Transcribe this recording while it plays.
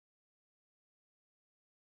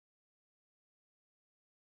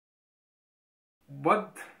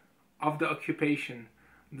what of the occupation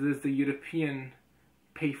does the European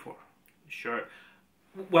pay for? Sure.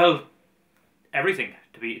 Well, everything,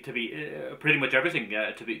 to be pretty much everything.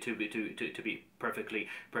 To be perfectly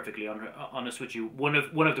honest with you, one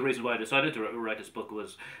of the reasons why I decided to write this book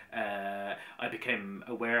was I became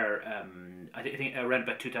aware. I think around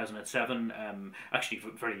about 2007. Actually,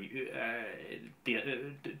 very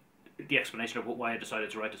the explanation of why I decided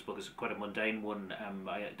to write this book is quite a mundane one.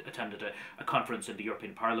 I attended a conference in the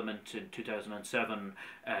European Parliament in 2007.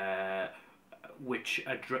 Which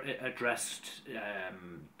addressed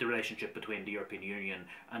the relationship between the European Union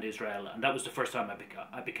and Israel, and that was the first time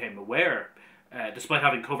I became aware, despite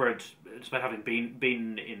having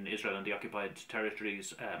been in Israel and the occupied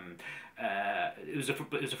territories. It was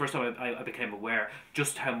the first time I became aware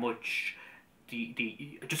just how much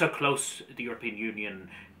just how close the European Union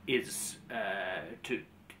is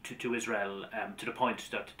to Israel, to the point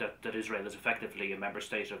that Israel is effectively a member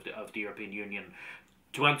state of the European Union.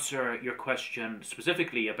 To answer your question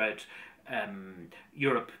specifically about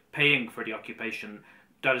Europe paying for the occupation,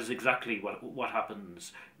 that is exactly what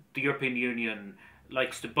happens. The European Union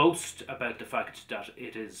likes to boast about the fact that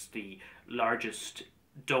it is the largest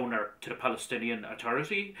donor to the Palestinian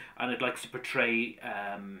Authority, and it likes to portray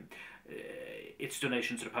its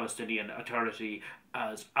donations to the Palestinian Authority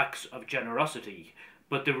as acts of generosity.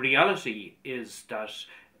 But the reality is that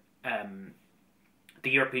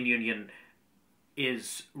the European Union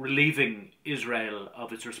is relieving Israel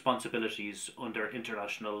of its responsibilities under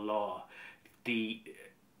international law.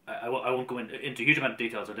 I won't go into huge amount of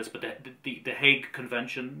details on this, but the Hague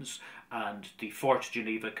Conventions and the Fourth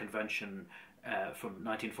Geneva Convention from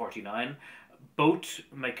 1949 both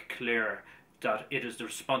make clear that it is the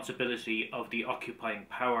responsibility of the occupying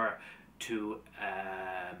power to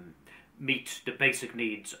meet the basic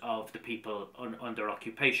needs of the people under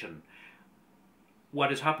occupation.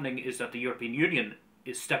 What is happening is that the European Union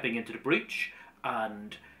is stepping into the breach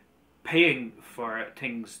and paying for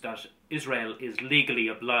things that Israel is legally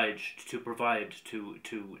obliged to provide to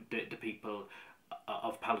the people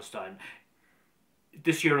of Palestine.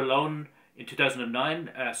 This year alone, in 2009,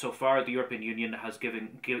 so far, the European Union has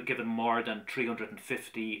given more than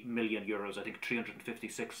 350 million euros. I think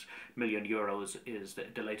 356 million euros is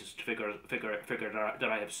the latest figure that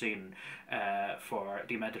I have seen for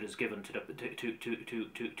the amount that is given to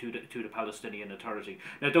the Palestinian Authority.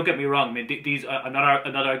 Now, don't get me wrong. I mean, these I'm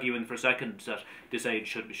not arguing for a second that this aid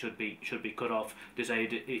should be cut off. This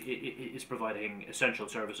aid is providing essential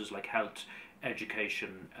services like health,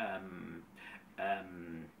 education,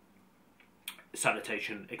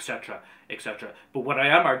 sanitation, etc., etc. But what I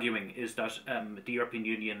am arguing is that the European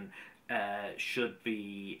Union should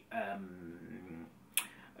be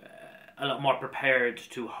a lot more prepared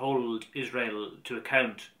to hold Israel to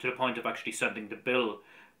account, to the point of actually sending the bill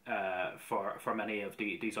for many of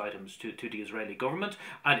these items to the Israeli government,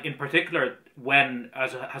 and in particular when,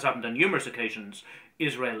 as has happened on numerous occasions,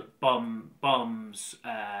 Israel bombs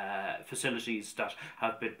facilities that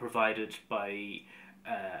have been provided by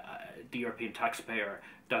the European taxpayer,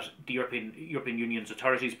 that the European Union's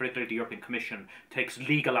authorities, particularly the European Commission, takes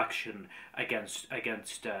legal action against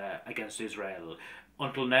Israel.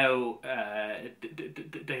 Until now,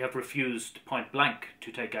 they have refused point blank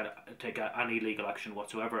to take any legal action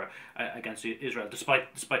whatsoever against Israel, despite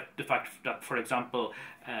the fact that, for example,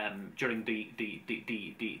 during the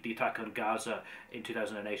attack on Gaza in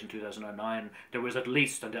 2008 and 2009, there was at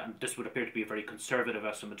least, and this would appear to be a very conservative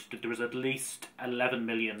estimate, that there was at least 11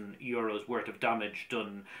 million euros worth of damage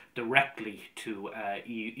done directly to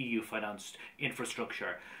EU-financed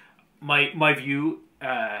infrastructure. My view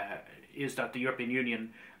is that the European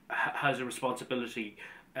Union has a responsibility,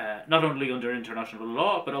 not only under international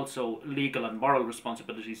law, but also legal and moral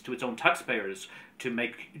responsibilities to its own taxpayers, to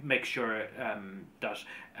make sure that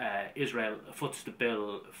Israel foots the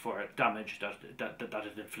bill for damage that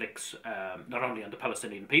it inflicts, not only on the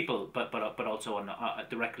Palestinian people, but also on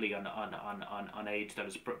directly on aid that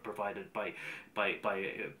is provided by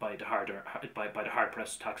the hard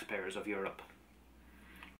pressed taxpayers of Europe.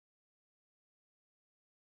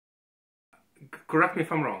 Correct me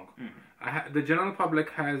if I'm wrong. The general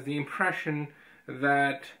public has the impression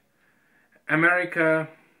that America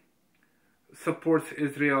supports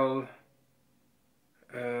Israel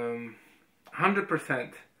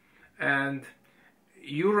 100%, and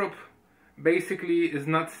Europe basically is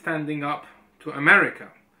not standing up to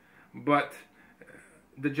America. But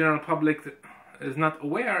the general public is not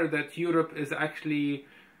aware that Europe is actually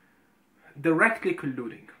directly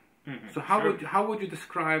colluding. So how would you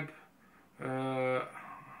describe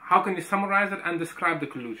How can you summarize it and describe the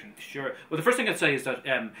collusion? Sure. Well, the first thing I'd say is that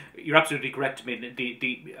you're absolutely correct. I mean,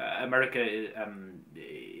 the America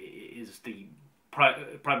is the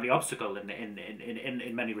primary obstacle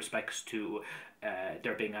in many respects to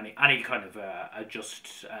there being any kind of a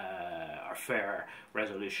just or fair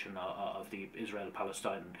resolution of the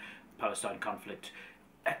Israel-Palestine conflict.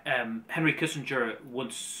 Henry Kissinger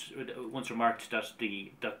once remarked that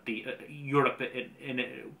the Europe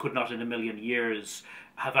could not in a million years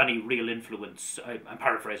have any real influence. I'm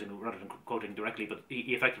paraphrasing rather than quoting directly, but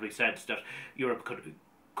he effectively said that Europe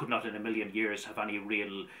could not in a million years have any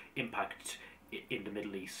real impact in the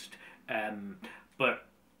Middle East. But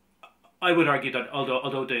I would argue that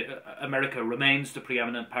although America remains the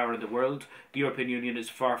preeminent power in the world, the European Union is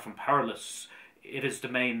far from powerless. It is the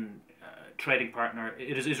main trading partner.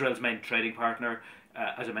 It is Israel's main trading partner.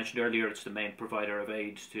 As I mentioned earlier, it's the main provider of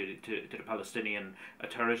aid to the Palestinian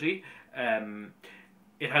Authority.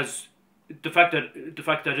 It has the fact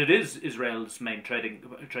that it is Israel's main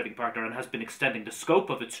trading partner and has been extending the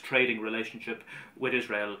scope of its trading relationship with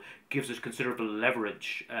Israel gives it considerable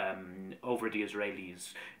leverage over the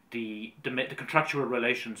Israelis. The contractual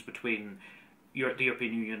relations between the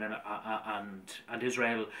European Union and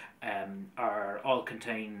Israel are all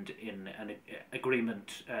contained in an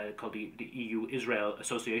agreement called the EU-Israel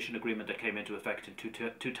Association Agreement that came into effect in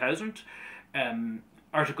 2000.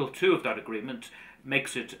 Article 2 of that agreement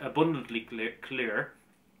makes it abundantly clear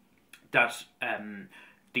that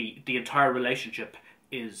the entire relationship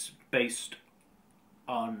is based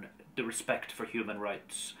on the respect for human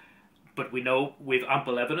rights. But we know with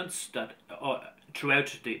ample evidence that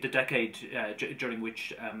throughout the decade during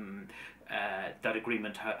which that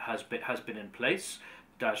agreement has been in place,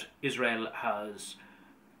 that Israel has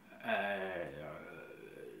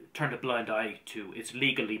turned a blind eye to its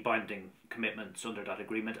legally binding commitments under that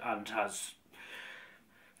agreement and has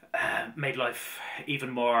made life even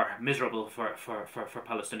more miserable for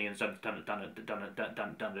Palestinians than it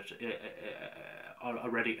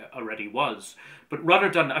already was. But rather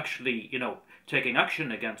than actually, taking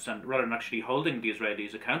action against and rather than actually holding the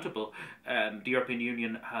Israelis accountable, the European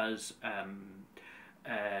Union has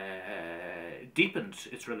deepened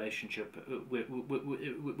its relationship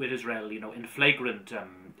with Israel, in flagrant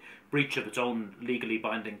breach of its own legally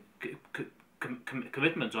binding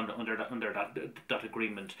commitments under that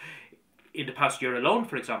agreement. In the past year alone,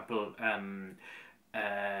 for example,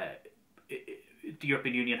 the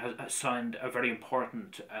European Union has signed a very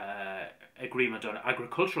important agreement on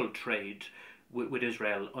agricultural trade with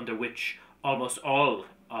Israel, under which almost all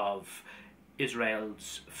of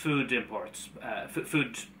Israel's food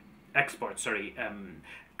exports,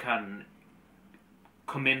 can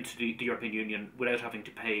come into the European Union without having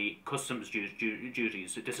to pay customs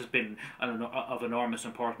duties. This has been of enormous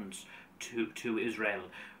importance to Israel,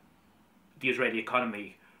 the Israeli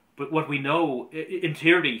economy. But what we know, in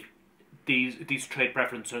theory, these trade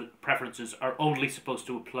preferences are only supposed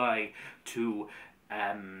to apply to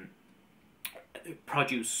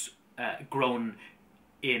produce grown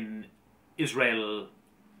in Israel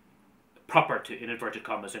proper, to in inverted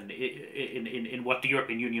commas, in what the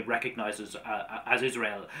European Union recognises as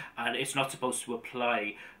Israel, and it's not supposed to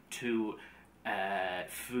apply to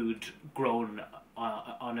food grown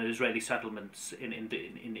on Israeli settlements in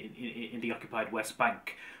the occupied West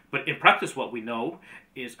Bank. But in practice, what we know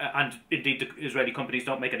is, and indeed the Israeli companies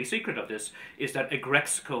don't make any secret of this, is that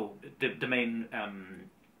Agrexco, the main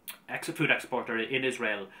food exporter in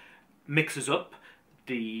Israel, mixes up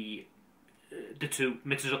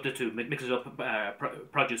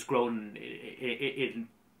produce grown in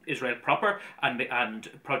Israel proper and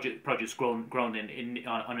produce grown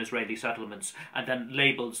on Israeli settlements, and then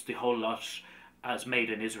labels the whole lot as made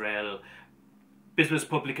in Israel. Business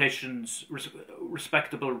publications,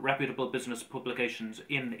 respectable, reputable business publications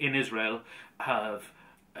in Israel have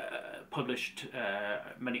published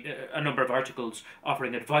a number of articles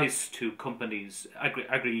offering advice to companies,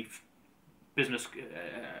 business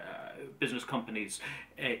companies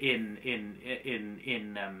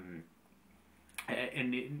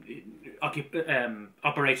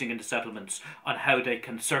operating in the settlements on how they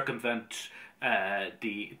can circumvent and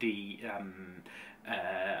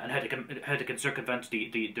how they can circumvent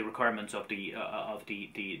the requirements of the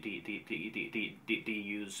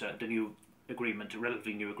EU's the new agreement,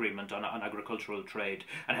 relatively new agreement on agricultural trade,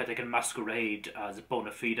 and how they can masquerade as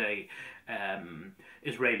bona fide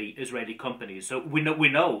Israeli companies. So we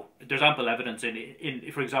know there's ample evidence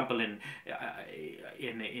in for example in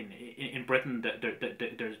Britain that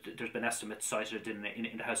there's been estimates cited in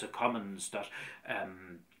the House of Commons that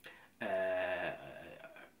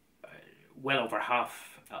well over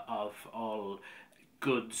half of all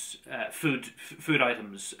goods, food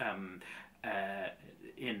items that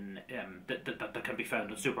can be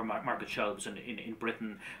found on supermarket shelves in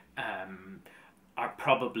Britain are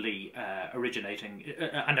probably originating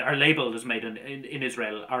and are labelled as made in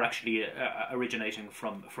Israel, are actually originating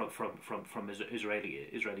from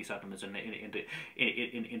Israeli settlements in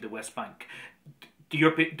the West Bank. The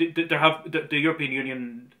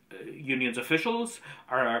European Union's officials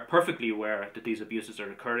are perfectly aware that these abuses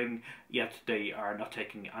are occurring, yet they are not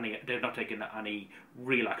taking any. They're not taking any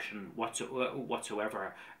real action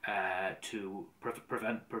whatsoever to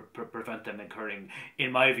prevent them occurring.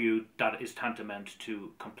 In my view, that is tantamount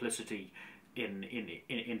to complicity in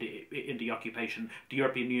the occupation. The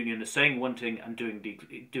European Union is saying one thing and doing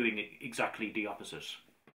exactly the opposite.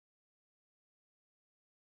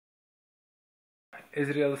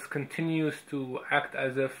 Israel continues to act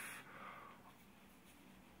as if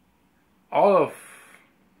all of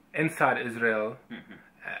inside Israel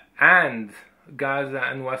and Gaza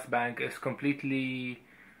and West Bank is completely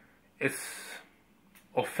its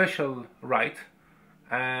official right,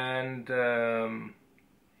 and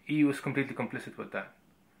EU is completely complicit with that.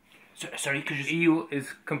 Sorry, could you? EU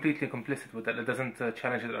is completely complicit with that. It doesn't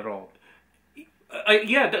challenge it at all.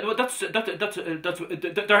 Yeah, there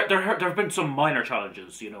have been some minor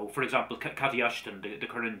challenges. For example, Cathy Ashton, the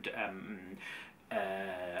current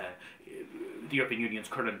the European Union's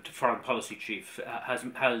current foreign policy chief, has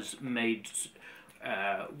made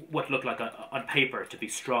what look like on paper to be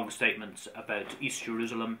strong statements about East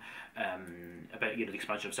Jerusalem, about the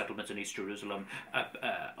expansion of settlements in East Jerusalem.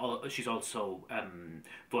 She's also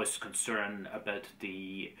voiced concern about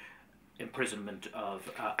the imprisonment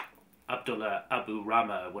of Abdullah Abu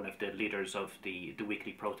Rama, one of the leaders of the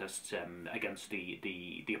weekly protests against the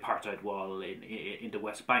apartheid wall in the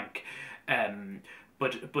West Bank.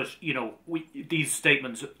 But these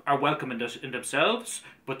statements are welcome in themselves,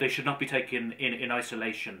 but they should not be taken in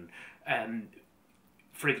isolation.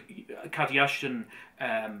 For Cathy Ashton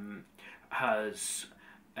has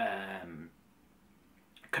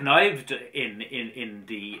connived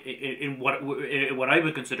in what I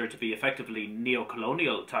would consider to be effectively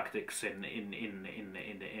neo-colonial tactics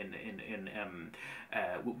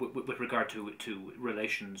with regard to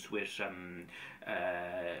relations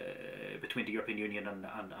between the European Union and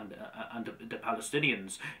the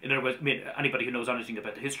Palestinians. In other words, anybody who knows anything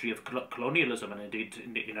about the history of colonialism, and indeed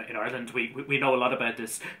in Ireland, we know a lot about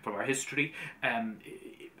this from our history.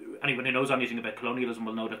 Anyone who knows anything about colonialism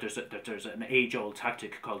will know that there's an age-old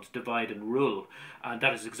tactic called divide and rule, and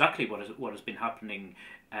that is exactly what has been happening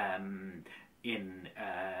in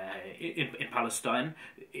Palestine.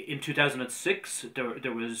 In 2006,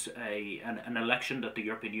 there was an election that the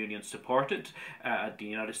European Union supported, the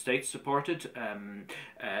United States supported,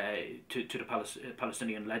 to the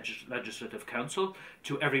Palestinian Legislative Council.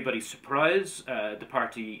 To everybody's surprise, the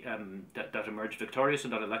party that emerged victorious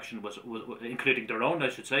in that election was including their own, I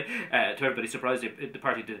should say. To everybody's surprise, the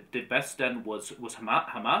party that did best then was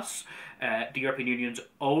Hamas. The European Union's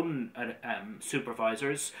own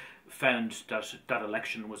supervisors found that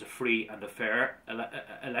election was a free and a fair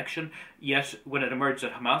election. Yet, when it emerged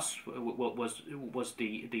that Hamas was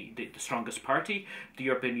the strongest party, the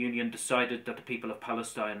European Union decided that the people of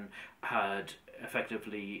Palestine had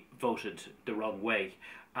effectively voted the wrong way,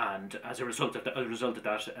 and as a result of that,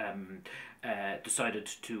 decided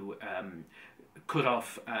to cut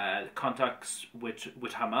off contacts with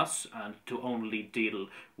Hamas and to only deal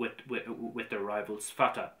with their rivals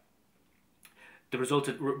Fatah. The result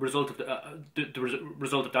of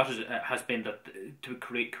that has been that to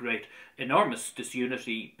create enormous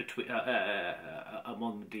disunity between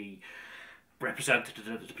among the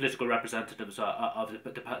political representatives of the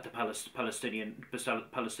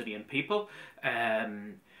Palestinian people,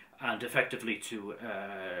 and effectively to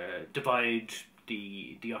divide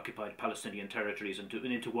the occupied Palestinian territories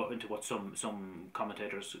into what some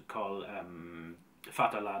commentators call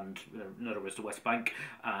Fatah land, in other words the West Bank,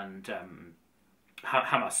 and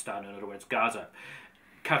Hamastan, in other words Gaza.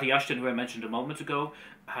 Cathy Ashton, who I mentioned a moment ago,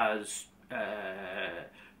 has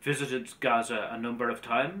visited Gaza a number of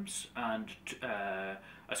times, and I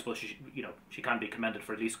suppose she can be commended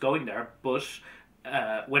for at least going there. But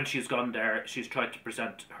when she's gone there, she's tried to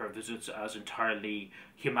present her visits as entirely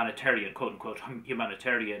humanitarian, quote unquote,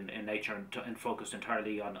 humanitarian in nature, and focused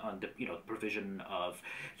entirely on the provision of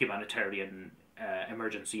humanitarian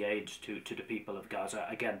emergency aid to the people of Gaza.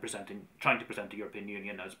 Again, trying to present the European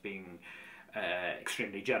Union as being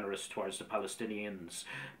extremely generous towards the Palestinians,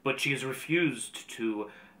 but she has refused to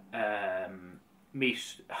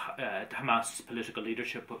meet Hamas political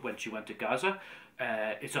leadership when she went to Gaza.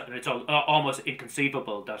 It's almost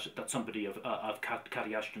inconceivable that somebody of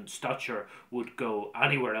Cathy Ashton's stature would go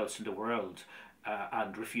anywhere else in the world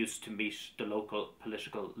and refuse to meet the local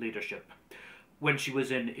political leadership. When she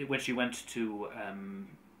went to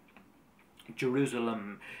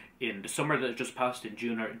Jerusalem in the summer that just passed, in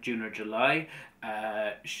June or July,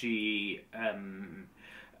 she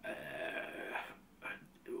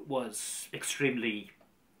was extremely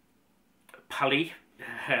pally,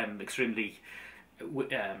 extremely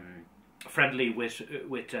friendly with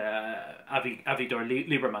Avigdor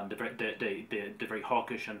Lieberman, the very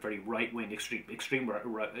hawkish and very right wing,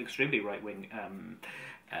 extremely right wing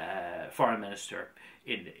foreign minister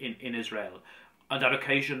in Israel. On that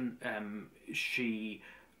occasion, she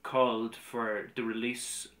called for the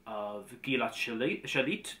release of Gilad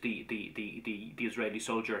Shalit, the Israeli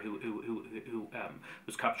soldier who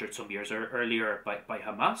was captured some years earlier by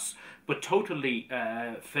Hamas, but totally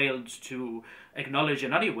failed to acknowledge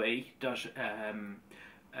in any way that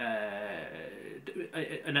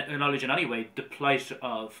the plight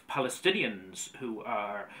of Palestinians who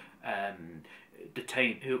are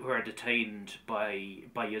detained by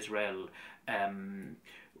Israel.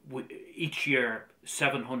 Each year,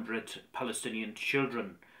 700 Palestinian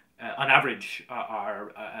children, on average,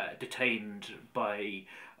 are detained by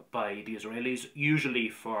the Israelis, usually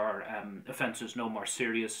for offences no more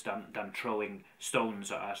serious than throwing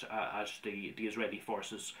stones at the Israeli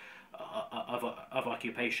forces of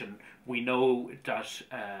occupation. We know that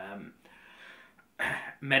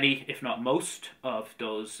many, if not most, of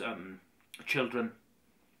those children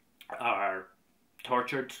are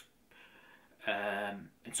tortured.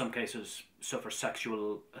 In some cases, suffer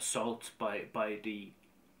sexual assault by the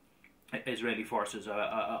Israeli forces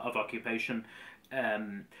of occupation.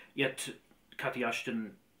 Yet Cathy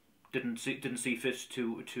Ashton didn't see fit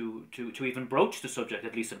to even broach the subject,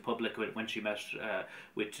 at least in public, when she met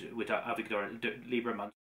with Avigdor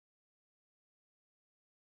Lieberman.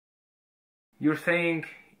 You're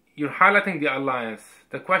highlighting the alliance.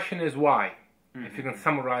 The question is why? Mm-hmm. If you can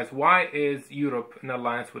summarize, why is Europe in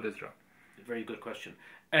alliance with Israel? Very good question.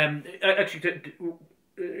 Actually,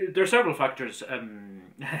 there are several factors.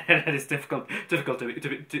 It's difficult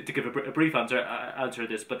to give a brief answer to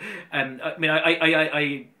this, but I mean,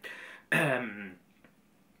 I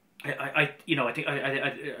think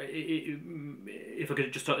if I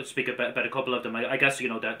could just speak about a couple of them, I guess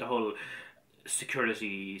that the whole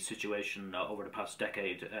security situation over the past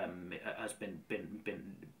decade has been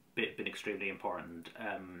extremely important.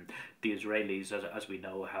 The Israelis, as we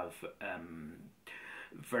know, have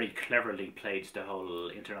very cleverly played the whole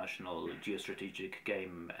international geostrategic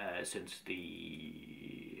game since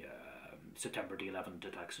the September the 11th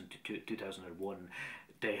attacks in 2001.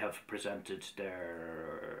 They have presented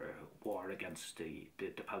their war against the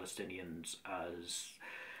Palestinians as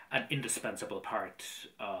an indispensable part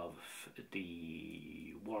of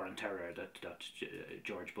the war on terror that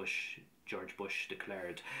George Bush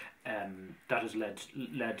declared. That has led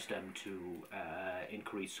them to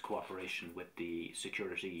increase cooperation with the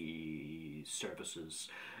security services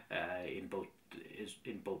in both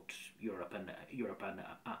Europe and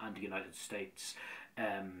the United States.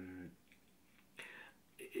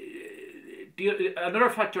 Another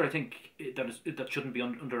factor I think that shouldn't be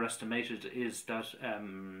underestimated is that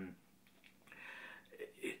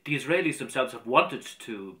the Israelis themselves have wanted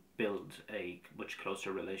to build a much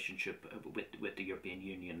closer relationship with the European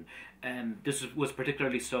Union. This was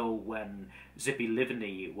particularly so when Tzipi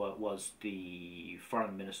Livni was the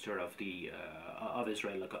foreign minister of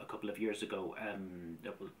Israel a couple of years ago.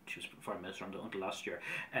 She was foreign minister until last year.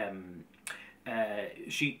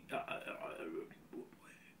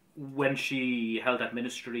 When she held that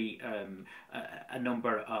ministry, a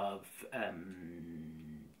number of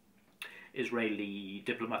Israeli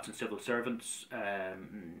diplomats and civil servants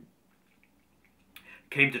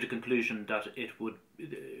came to the conclusion that it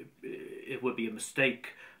would be a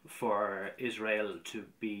mistake for Israel to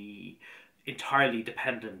be entirely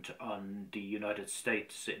dependent on the United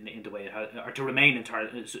States in the way it has, or to remain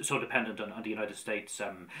entirely so dependent on the United States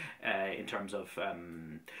in terms of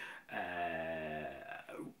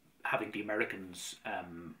having the Americans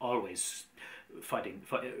always fighting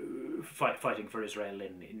for Israel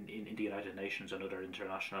in the United Nations and other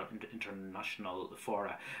international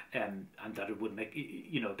fora, and that it would make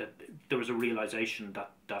that there was a realization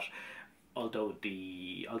that although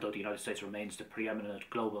the United States remains the preeminent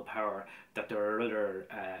global power, that there are other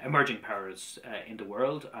emerging powers in the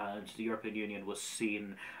world, and the European Union was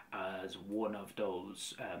seen as one of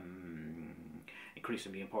those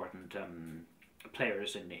increasingly important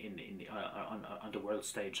players on the world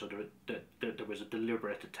stage. So there was a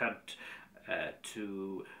deliberate attempt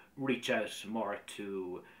to reach out more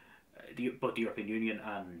to both the European Union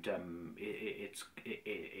and its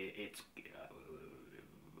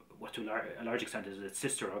what to a large extent is its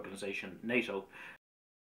sister organisation NATO,